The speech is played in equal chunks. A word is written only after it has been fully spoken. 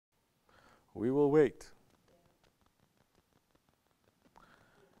We will wait.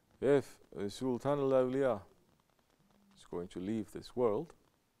 If Sultan al-Awliya is going to leave this world,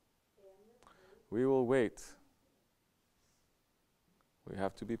 we will wait. We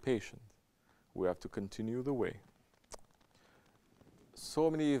have to be patient. We have to continue the way.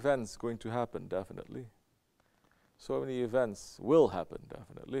 So many events going to happen, definitely. So many events will happen,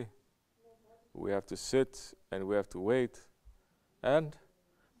 definitely. We have to sit and we have to wait and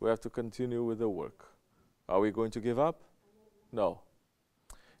we have to continue with the work. Are we going to give up? No.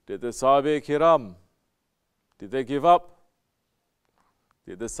 Did the Sahaba Kiram, did they give up?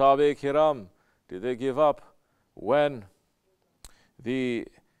 Did the Sahaba Kiram, did they give up when the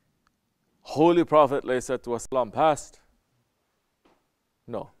Holy Prophet ﷺ passed?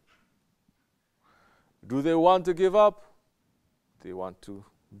 No. Do they want to give up? They want to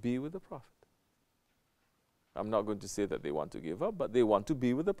be with the Prophet. I'm not going to say that they want to give up, but they want to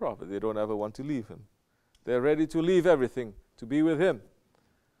be with the Prophet. They don't ever want to leave him. They're ready to leave everything to be with him.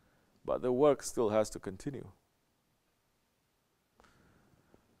 But the work still has to continue.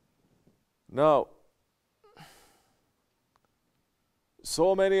 Now,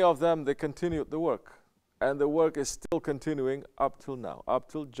 so many of them, they continued the work. And the work is still continuing up till now,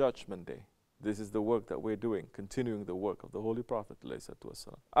 up till Judgment Day. This is the work that we're doing, continuing the work of the Holy Prophet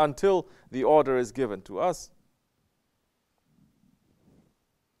ﷺ, until the order is given to us.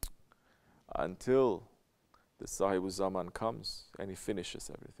 Until the Sahib Zaman comes and he finishes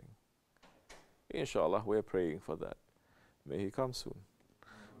everything. Inshallah, we're praying for that. May he come soon.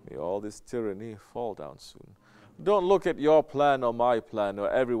 May all this tyranny fall down soon. Don't look at your plan or my plan or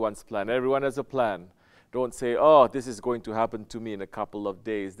everyone's plan. Everyone has a plan. Don't say, oh, this is going to happen to me in a couple of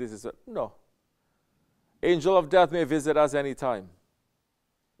days. This is no. Angel of death may visit us anytime.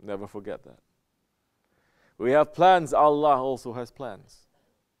 Never forget that. We have plans. Allah also has plans.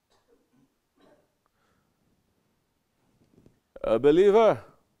 A believer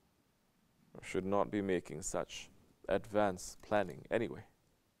should not be making such advanced planning anyway.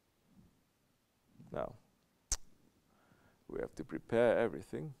 Now, we have to prepare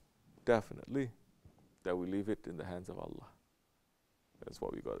everything, definitely, that we leave it in the hands of Allah. That's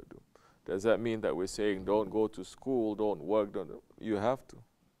what we got to do. Does that mean that we're saying don't go to school, don't work, don't? You have to.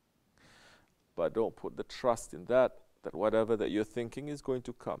 But don't put the trust in that whatever that you're thinking is going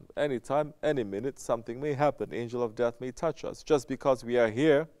to come. Anytime, any minute, something may happen. Angel of death may touch us. Just because we are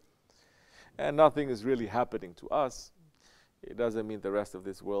here and nothing is really happening to us, it doesn't mean the rest of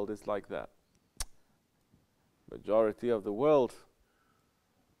this world is like that. Majority of the world,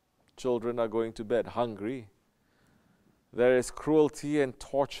 children are going to bed hungry. There is cruelty and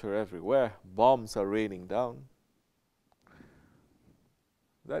torture everywhere. Bombs are raining down.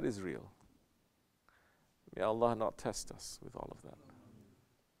 That is real. May Allah not test us with all of that.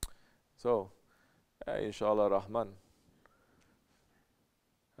 So, inshallah Rahman,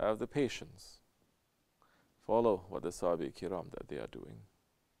 have the patience. Follow what the Sahaba Kiram that they are doing.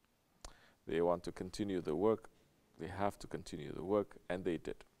 They want to continue the work. They have to continue the work, and they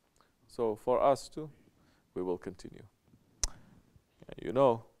did. So for us too, we will continue. And you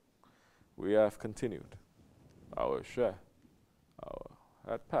know, we have continued. Our Shaykh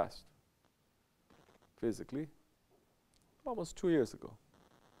had passed physically almost 2 years ago.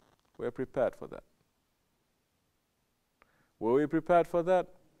 We are prepared for that. Were we prepared for that?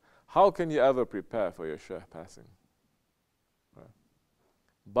 How can you ever prepare for your Shaykh passing? Right.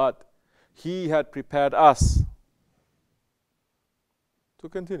 But he had prepared us to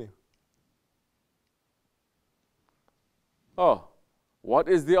continue. Oh, what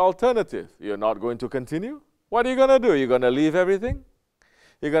is the alternative? You're not going to continue? What are you going to do? You're going to leave everything?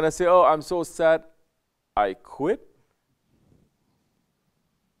 You're going to say, oh, I'm so sad, I quit?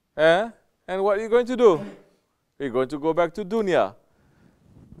 And what are you going to do? You're going to go back to dunya.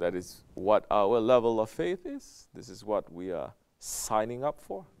 That is what our level of faith is. This is what we are signing up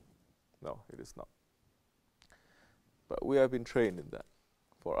for. No, it is not. But we have been trained in that.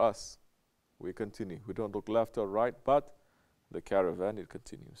 For us, we continue. We don't look left or right, but the caravan, it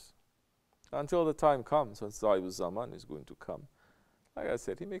continues. Until the time comes when Sahib Zaman is going to come. Like I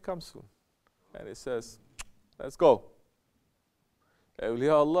said, he may come soon. And he says, let's go.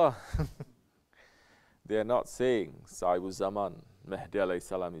 Awliya Allah. They are not saying Sahib Zaman, Mahdi alayhi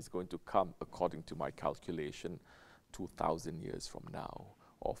salam, is going to come according to my calculation 2,000 years from now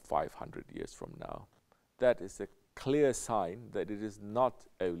or 500 years from now. That is a clear sign that it is not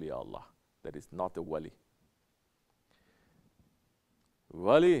Awliya Allah, that is not a wali.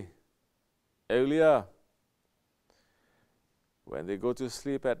 Wali, Awliya, when they go to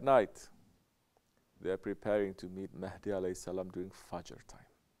sleep at night, they are preparing to meet Mahdi alayhi salam during Fajr time.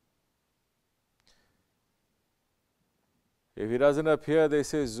 If he doesn't appear, they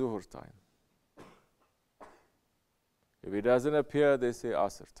say Zuhur time. If he doesn't appear, they say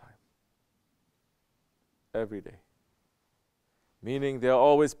Asr time. Every day. Meaning they are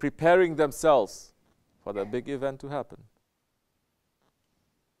always preparing themselves for the big event to happen.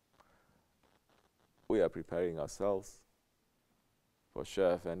 We are preparing ourselves for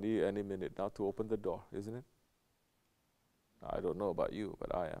Shaykh Effendi any minute now to open the door, isn't it? I don't know about you,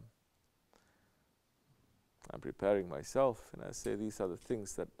 but I am. I'm preparing myself, and I say these are the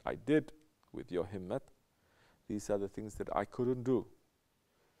things that I did with your himmat. These are the things that I couldn't do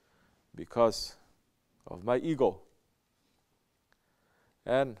because of my ego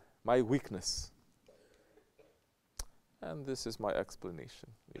and my weakness. And this is my explanation,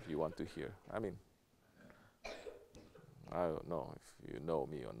 if you want to hear. I mean, I don't know if you know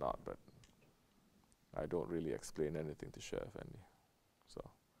me or not, but I don't really explain anything to Shaykh Effendi. So,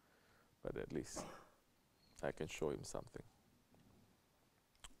 but at least I can show him something.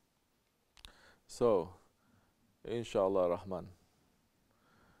 So, Inshallah Rahman,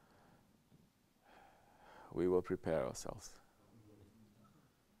 we will prepare ourselves.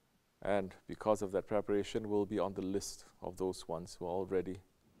 And because of that preparation, we'll be on the list of those ones who are already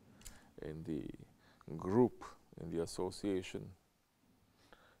in the group, in the association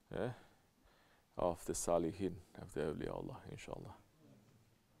of the Salihin, of the Awliya Allah, inshallah.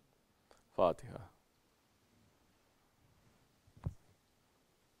 Fatiha.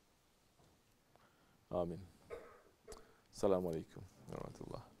 Amin. Assalamu alaikum wa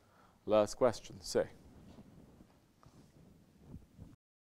rahmatullah. Last question, say.